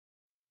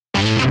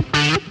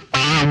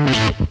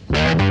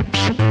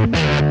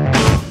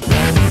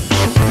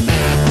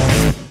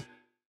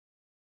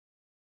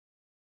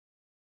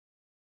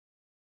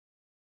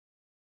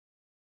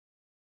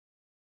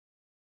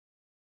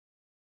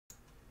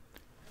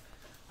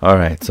All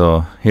right,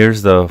 so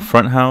here's the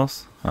front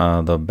house.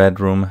 The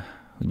bedroom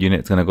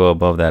unit's gonna go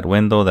above that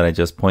window that I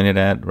just pointed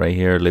at right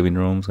here. Living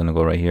room's gonna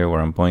go right here where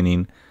I'm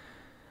pointing.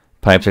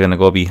 Pipes are gonna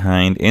go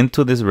behind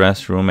into this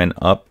restroom and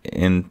up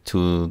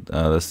into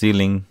the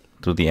ceiling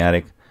through the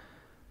attic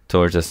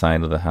towards the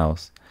side of the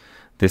house.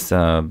 This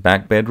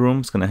back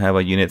bedroom's gonna have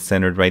a unit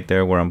centered right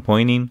there where I'm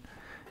pointing,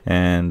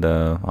 and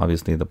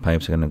obviously the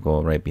pipes are gonna go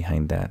right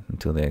behind that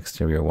into the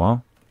exterior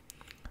wall.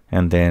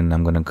 And then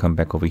I'm gonna come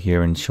back over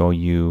here and show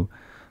you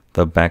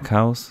the back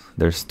house.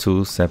 There's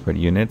two separate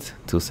units,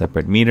 two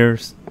separate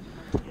meters,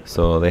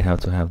 so they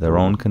have to have their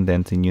own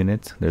condensing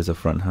units. There's a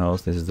front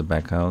house, this is the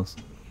back house,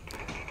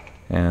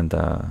 and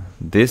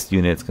this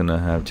unit's gonna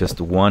have just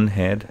one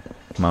head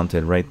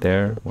mounted right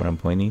there where I'm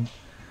pointing.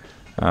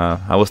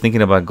 I was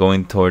thinking about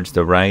going towards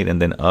the right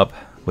and then up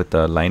with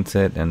the line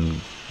set, and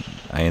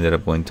I ended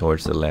up going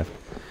towards the left.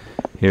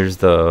 Here's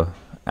the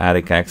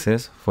attic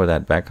access for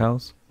that back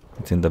house.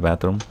 It's in the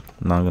bathroom.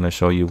 Now I'm gonna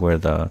show you where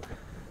the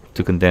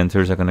two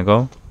condensers are gonna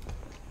go.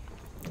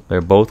 They're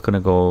both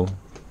gonna go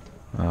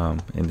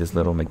in this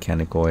little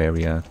mechanical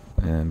area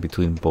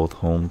between both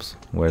homes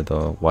where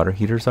the water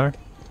heaters are.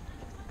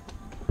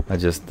 I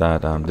just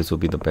thought this would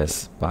be the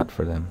best spot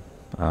for them.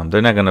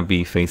 They're not gonna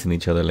be facing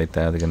each other like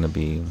that. They're gonna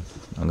be,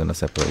 I'm gonna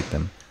separate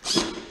them.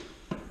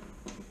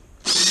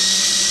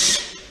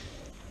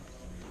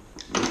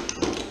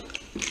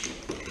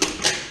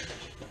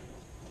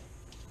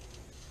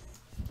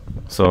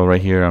 So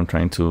right here I'm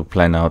trying to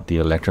plan out the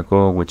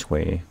electrical, which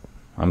way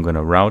I'm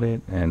gonna route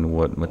it and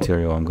what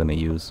material I'm gonna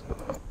use.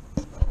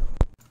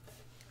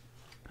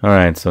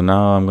 Alright, so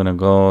now I'm gonna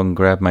go and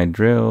grab my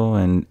drill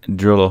and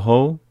drill a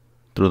hole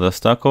through the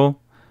stucco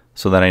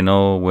so that I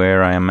know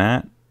where I am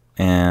at,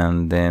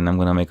 and then I'm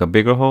gonna make a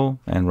bigger hole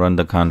and run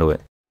the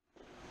conduit.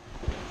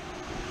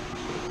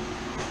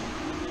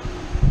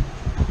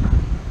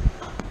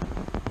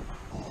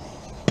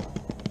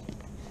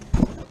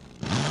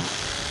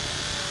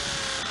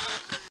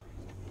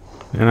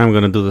 And I'm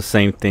gonna do the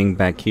same thing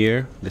back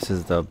here. This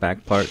is the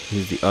back part.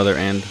 Here's the other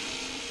end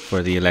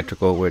for the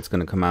electrical where it's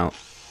gonna come out.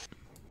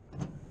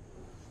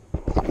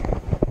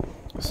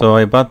 So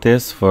I bought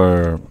this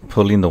for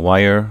pulling the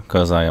wire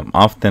because I am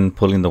often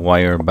pulling the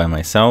wire by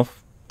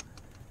myself,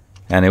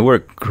 and it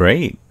worked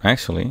great,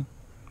 actually,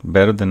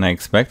 better than I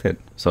expected.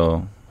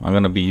 So I'm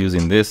gonna be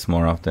using this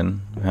more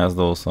often. It has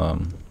those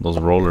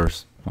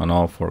rollers on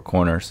all four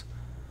corners.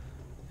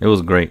 It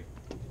was great.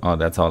 Oh,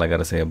 that's all I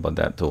gotta say about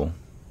that tool.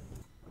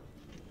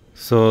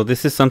 So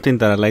this is something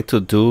that I like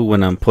to do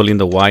when I'm pulling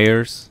the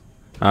wires.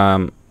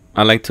 I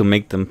like to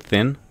make them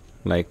thin,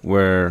 like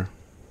where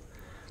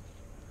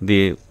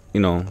the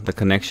the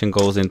connection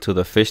goes into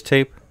the fish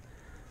tape.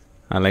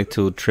 I like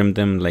to trim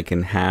them like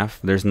in half.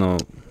 There's no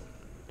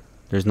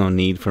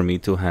need for me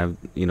to have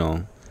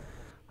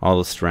all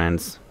the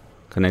strands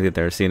connected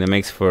there. See, and it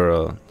makes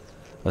for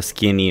a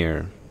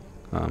skinnier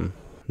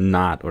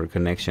knot or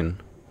connection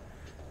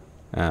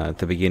at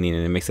the beginning,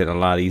 and it makes it a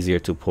lot easier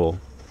to pull.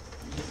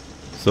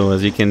 So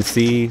as you can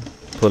see,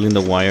 pulling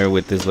the wire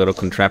with this little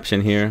contraption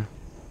here,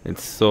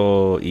 it's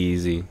so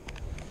easy.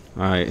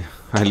 I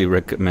highly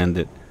recommend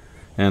it.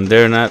 And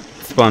they're not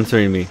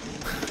sponsoring me.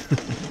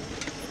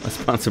 Not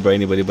sponsored by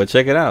anybody, but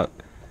check it out.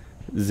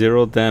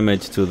 Zero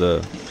damage to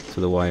the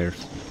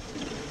wires.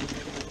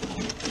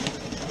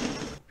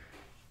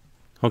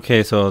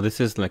 Okay, so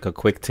this is like a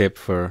quick tip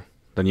for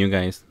the new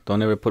guys.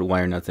 Don't ever put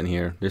wire nuts in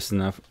here. There's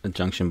enough a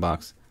junction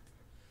box.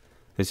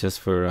 It's just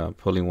for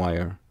pulling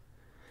wire.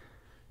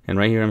 And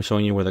right here I'm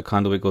showing you where the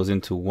conduit goes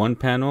into one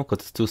panel, because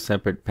it's two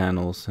separate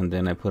panels, and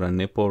then I put a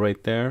nipple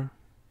right there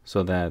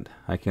so that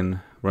I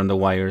can run the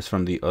wires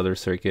from the other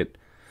circuit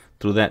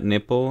through that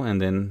nipple,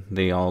 and then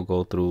they all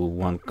go through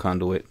one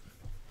conduit.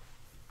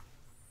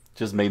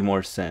 Just made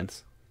more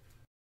sense.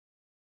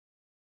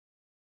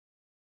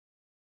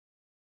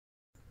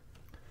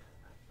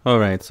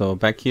 Alright, so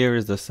back here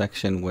is the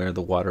section where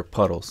the water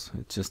puddles.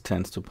 It just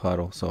tends to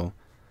puddle. So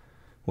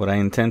what I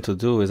intend to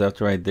do is,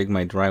 after I dig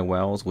my dry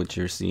wells, which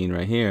you're seeing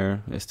right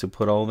here, is to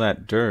put all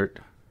that dirt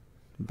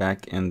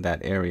back in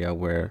that area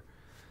where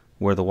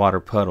the water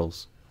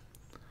puddles.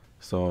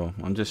 So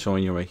I'm just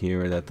showing you right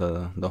here that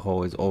the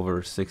hole is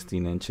over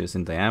 16 inches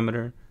in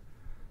diameter,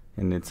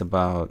 and it's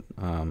about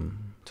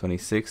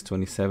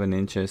 27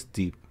 inches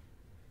deep.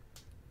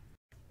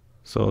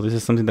 So this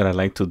is something that I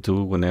like to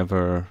do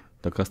whenever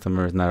the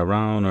customer is not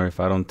around, or if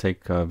I don't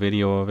take a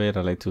video of it.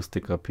 I like to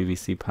stick a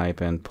PVC pipe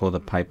and pull the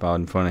pipe out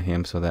in front of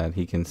him so that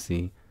he can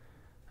see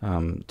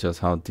just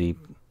how deep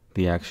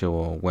the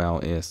actual well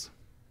is.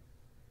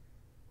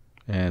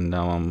 And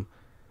now I'm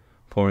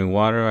pouring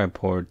water. I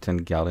poured 10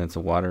 gallons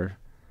of water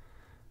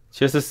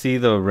just to see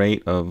the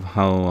rate of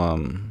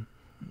how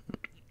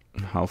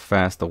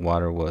fast the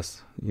water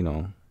was,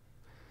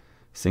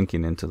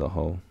 sinking into the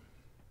hole.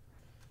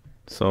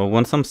 So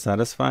once I'm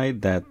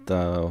satisfied that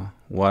the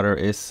water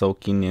is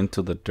soaking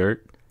into the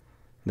dirt,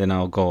 then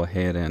I'll go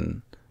ahead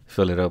and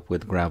fill it up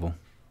with gravel.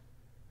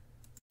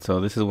 So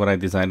this is what I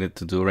decided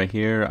to do right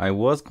here. I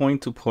was going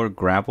to pour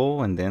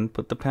gravel and then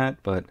put the pad,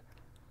 but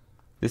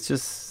This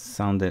just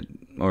sounded,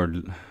 or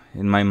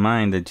in my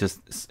mind,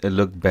 it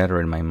looked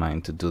better in my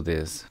mind to do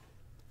this.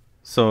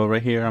 So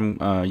right here,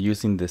 I'm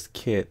using this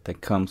kit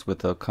that comes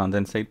with a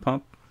condensate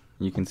pump.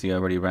 You can see I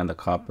already ran the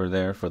copper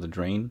there for the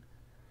drain.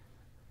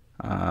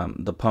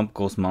 The pump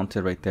goes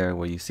mounted right there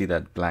where you see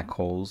that black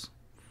holes,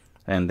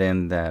 and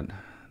then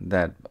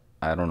that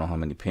I don't know how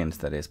many pins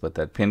that is, but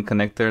that pin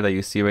connector that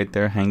you see right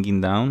there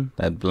hanging down,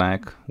 that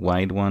black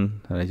wide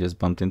one that I just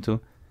bumped into,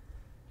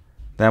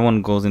 that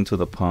one goes into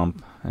the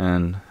pump,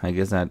 and I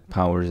guess that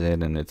powers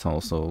it, and it's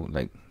also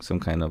like some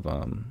kind of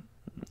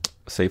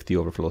safety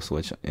overflow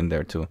switch in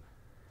there too.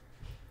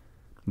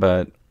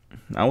 But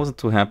I wasn't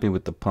too happy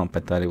with the pump.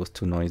 I thought it was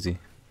too noisy.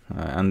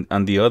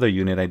 On the other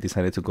unit, I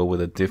decided to go with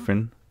a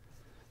different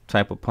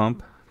type of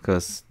pump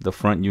because the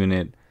front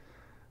unit,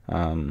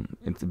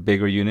 it's a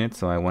bigger unit,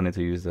 so I wanted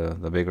to use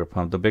the bigger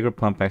pump. The bigger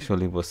pump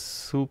actually was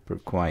super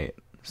quiet,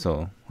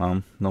 so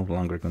I'm no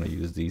longer going to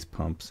use these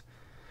pumps.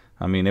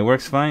 I mean, it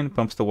works fine,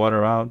 pumps the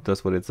water out,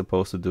 does what it's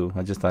supposed to do.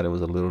 I just thought it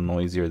was a little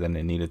noisier than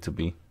it needed to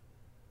be.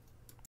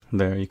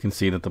 There, you can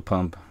see that the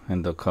pump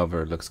and the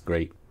cover looks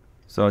great.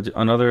 So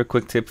another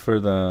quick tip for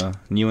the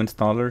new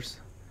installers: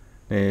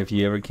 if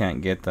you ever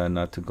can't get the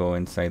nut to go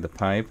inside the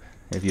pipe,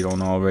 if you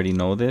don't already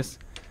know this,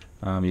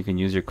 you can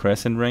use your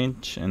crescent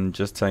wrench and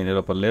just tighten it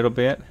up a little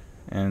bit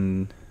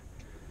and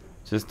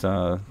just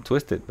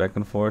twist it back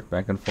and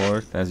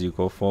forth as you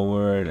go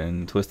forward,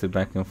 and twist it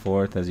back and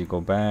forth as you go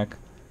back,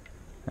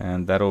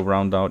 and that'll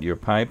round out your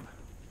pipe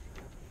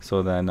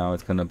so that now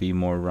it's gonna be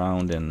more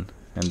round, and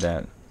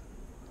that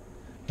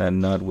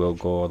nut will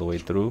go all the way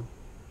through.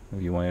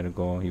 If you wanted to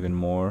go even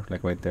more,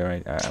 like right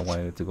there, I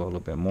wanted it to go a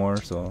little bit more,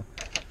 so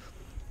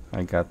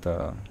I got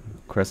the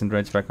crescent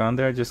wrench back on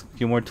there, just a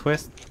few more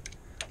twists,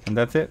 and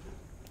that's it.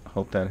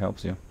 Hope that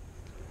helps you.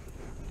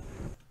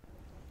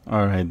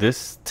 Alright,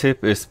 this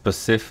tip is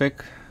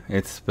specific.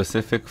 It's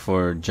specific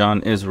for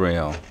John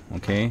Israel,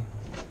 okay?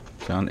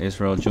 John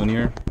Israel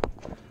Jr.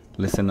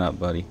 Listen up,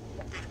 buddy.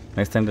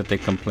 Next time that they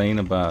complain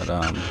about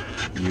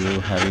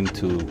you having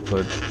to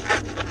put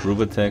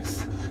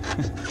Rubatex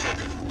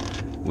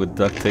with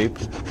duct tape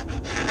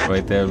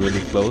right there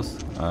really close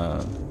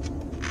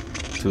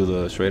to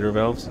the Schrader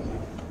valves,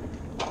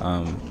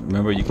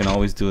 remember, you can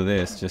always do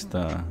this. Just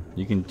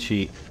you can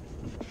cheat.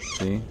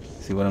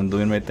 See what I'm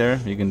doing right there?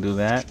 You can do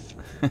that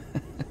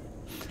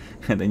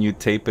and then you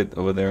tape it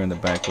over there in the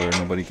back where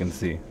nobody can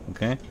see.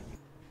 Okay,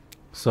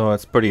 so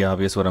it's pretty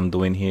obvious what I'm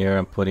doing here.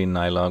 I'm putting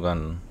nylog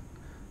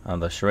on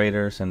the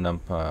Schraders and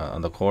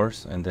on the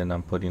cores, and then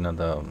I'm putting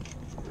on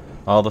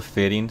all the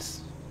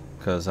fittings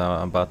because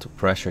I'm about to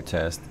pressure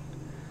test,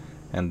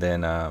 and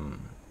then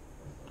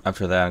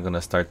after that I'm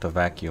gonna start the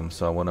vacuum.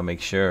 So I want to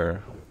make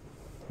sure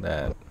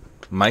that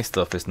my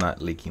stuff is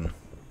not leaking.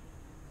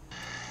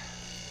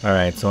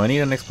 Alright, so I need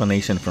an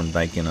explanation from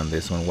Daikin on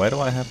this one. Why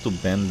do I have to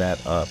bend that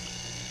up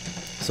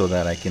so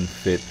that I can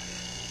fit?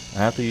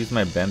 I have to use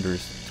my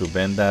benders to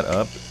bend that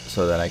up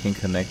so that I can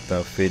connect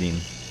the fitting,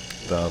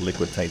 the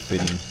liquid tight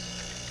fitting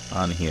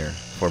on here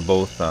for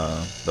both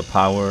the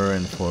power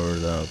and for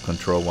the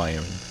control wiring.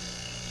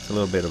 It's a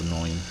little bit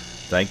annoying.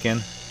 Daikin,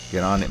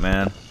 get on it,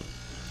 man.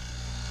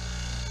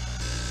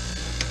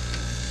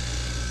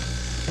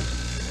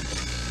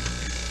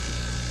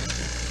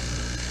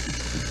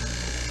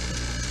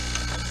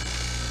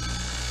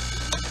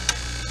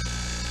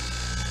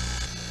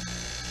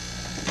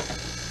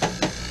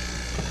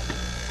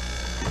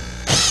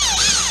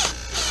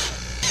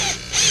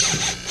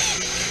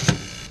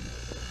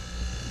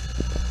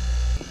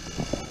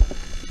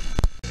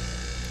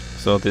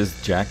 So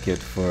this jacket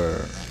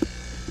for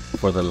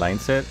the line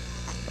set,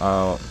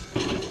 not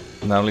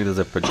only does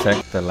it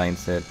protect the line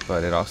set,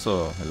 but it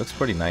looks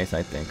pretty nice.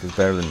 I think it's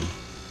better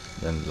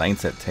than line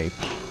set tape.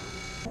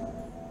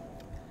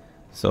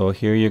 So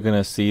here you're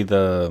gonna see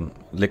the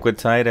liquid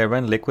tight. I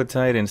ran liquid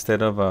tight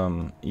instead of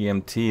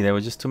EMT. There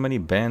were just too many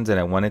bends and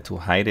I wanted to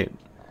hide it,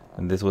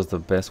 and this was the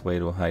best way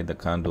to hide the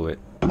conduit.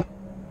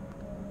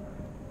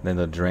 Then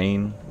the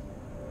drain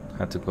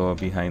had to go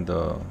behind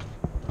the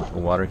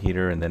water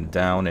heater and then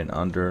down and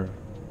under.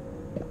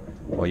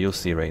 Well, you'll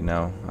see right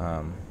now.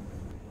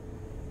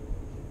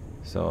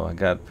 So I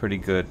got pretty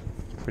good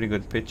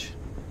pitch.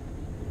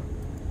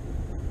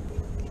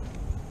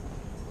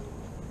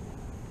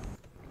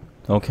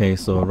 Okay,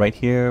 so right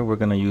here we're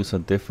gonna use a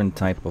different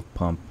type of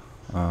pump.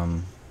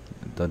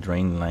 The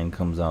drain line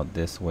comes out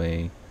this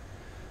way.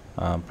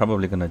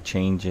 Probably gonna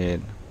change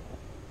it.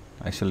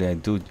 Actually, I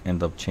do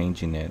end up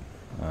changing it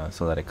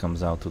so that it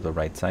comes out to the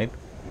right side.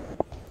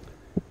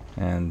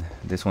 And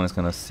this one is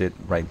gonna sit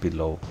right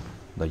below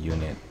the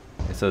unit.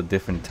 It's a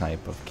different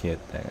type of kit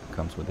that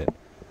comes with it.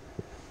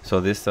 So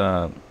this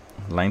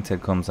line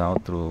set comes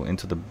out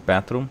into the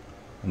bathroom,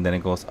 and then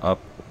it goes up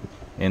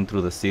in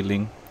through the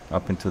ceiling,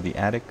 up into the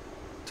attic,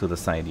 to the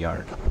side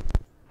yard.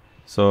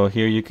 So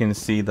here you can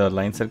see the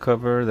line set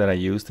cover that I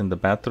used in the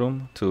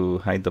bathroom to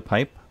hide the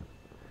pipe,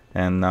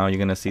 and now you're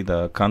gonna see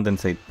the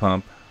condensate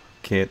pump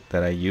kit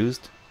that I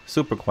used.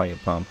 Super quiet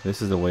pump.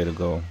 This is the way to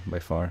go by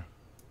far.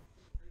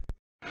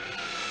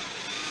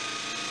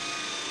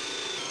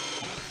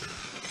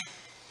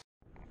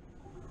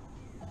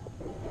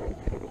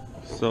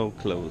 So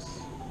close.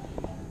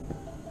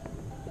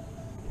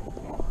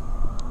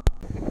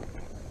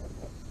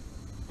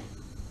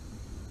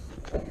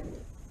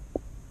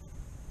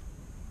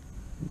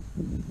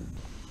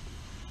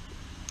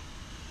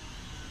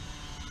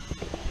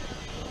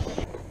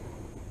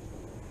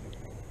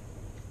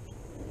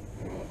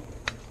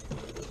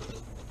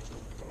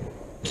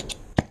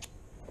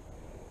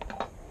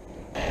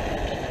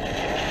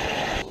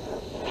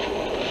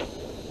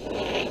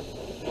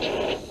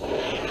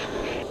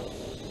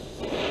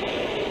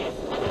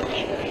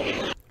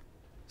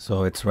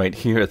 So it's right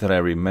here that I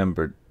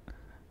remembered.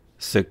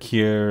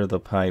 Secure the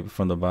pipe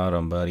from the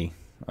bottom, buddy.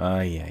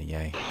 Ay, ay,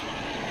 ay.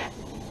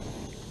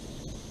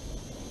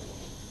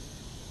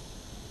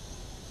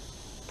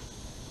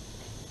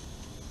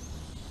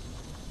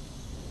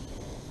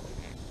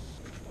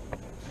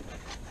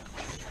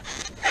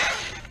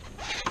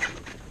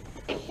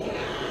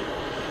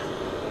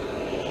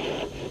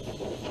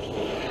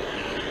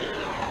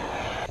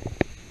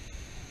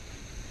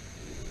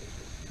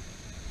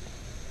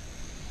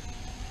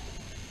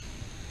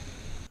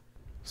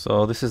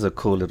 So this is a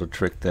cool little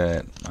trick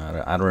that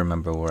I don't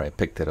remember where I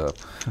picked it up.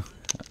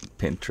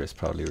 Pinterest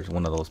probably, or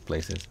one of those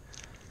places.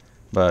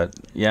 But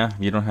yeah,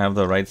 you don't have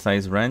the right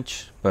size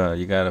wrench, but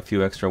you got a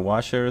few extra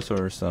washers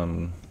or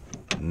some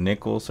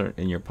nickels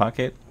in your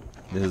pocket.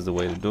 This is the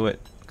way to do it,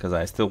 because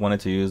I still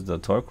wanted to use the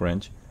torque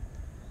wrench,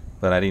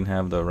 but I didn't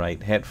have the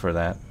right head for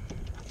that.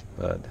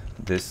 But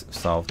this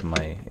solved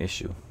my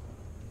issue.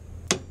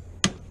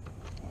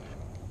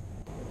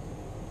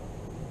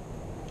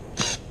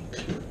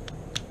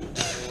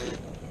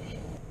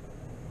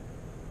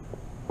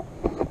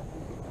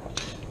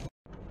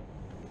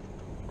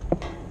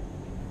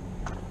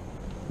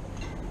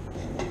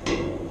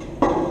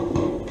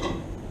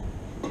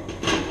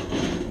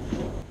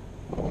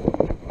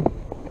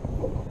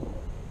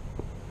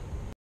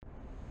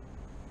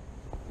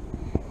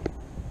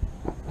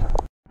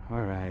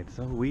 Alright,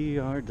 so we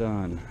are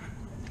done.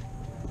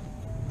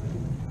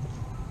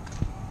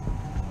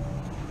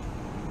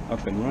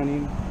 Up and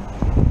running.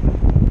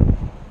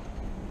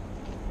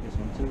 This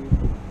one too.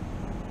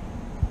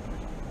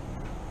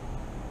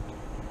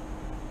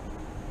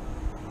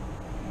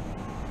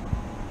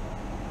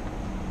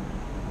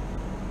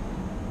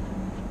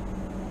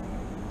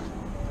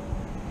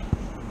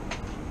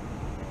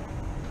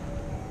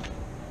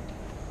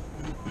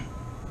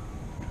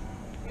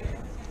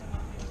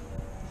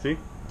 ¿Sí?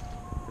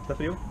 ¿Está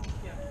frío?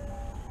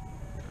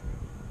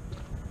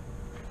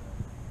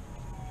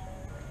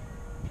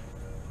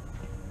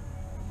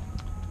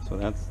 So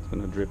that's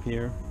gonna drip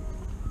here.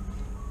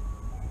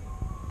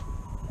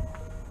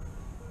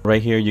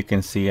 Right here you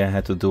can see I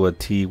had to do a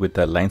T with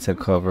that line set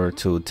cover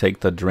to take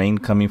the drain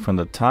coming from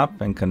the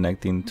top and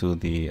connecting to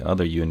the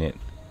other unit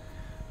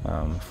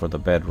for the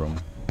bedroom.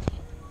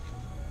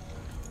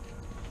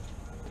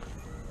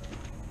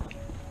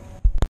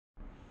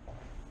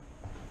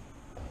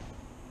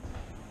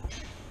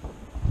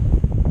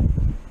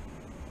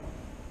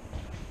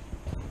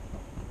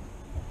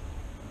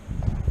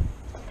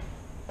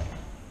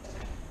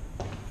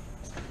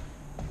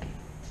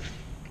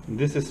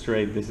 This is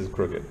straight, this is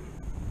crooked.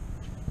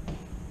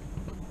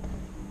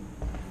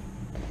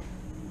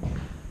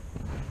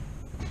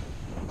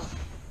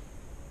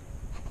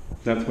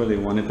 That's where they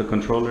wanted the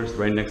controllers,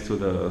 right next to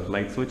the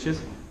light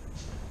switches.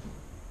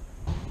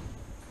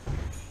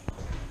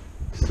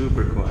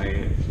 Super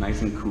quiet,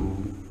 nice and cool.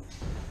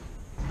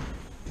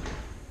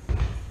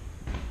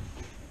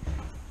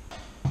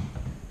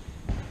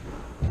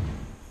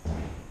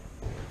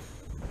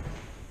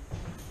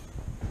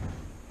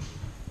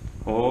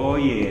 Oh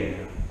yeah.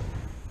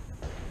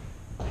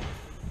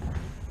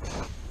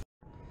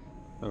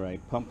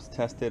 Alright, pumps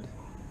tested.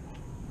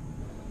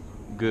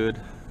 Good,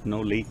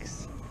 no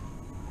leaks.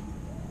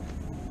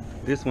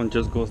 This one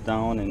just goes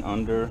down and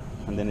under,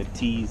 and then it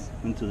tees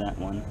into that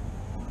one.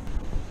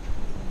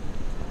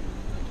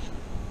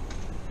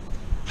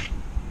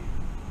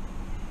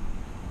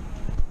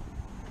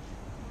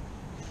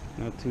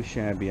 Not too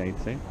shabby, I'd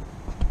say.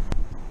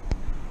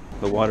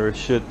 The water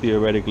should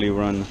theoretically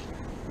run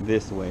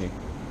this way.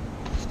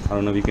 I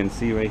don't know if you can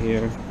see right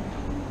here.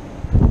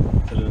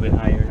 It's a little bit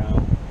higher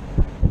now.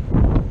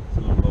 It's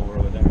a little lower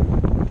over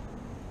there.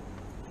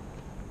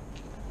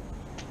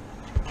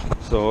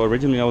 So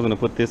originally I was going to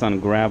put this on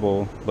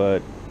gravel,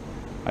 but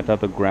I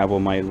thought the gravel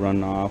might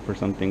run off or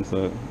something,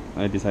 so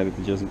I decided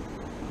to just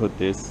put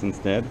this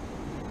instead.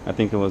 I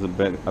think it was a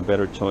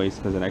better choice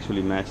because it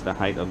actually matched the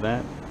height of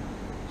that.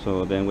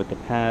 So then with the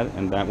pad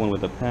and that one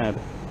with the pad,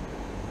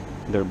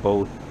 they're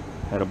both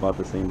at about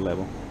the same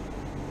level.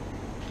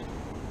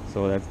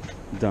 So that's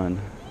done.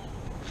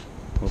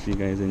 Hope you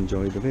guys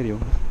enjoyed the video.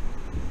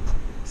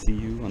 See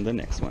you on the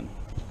next one.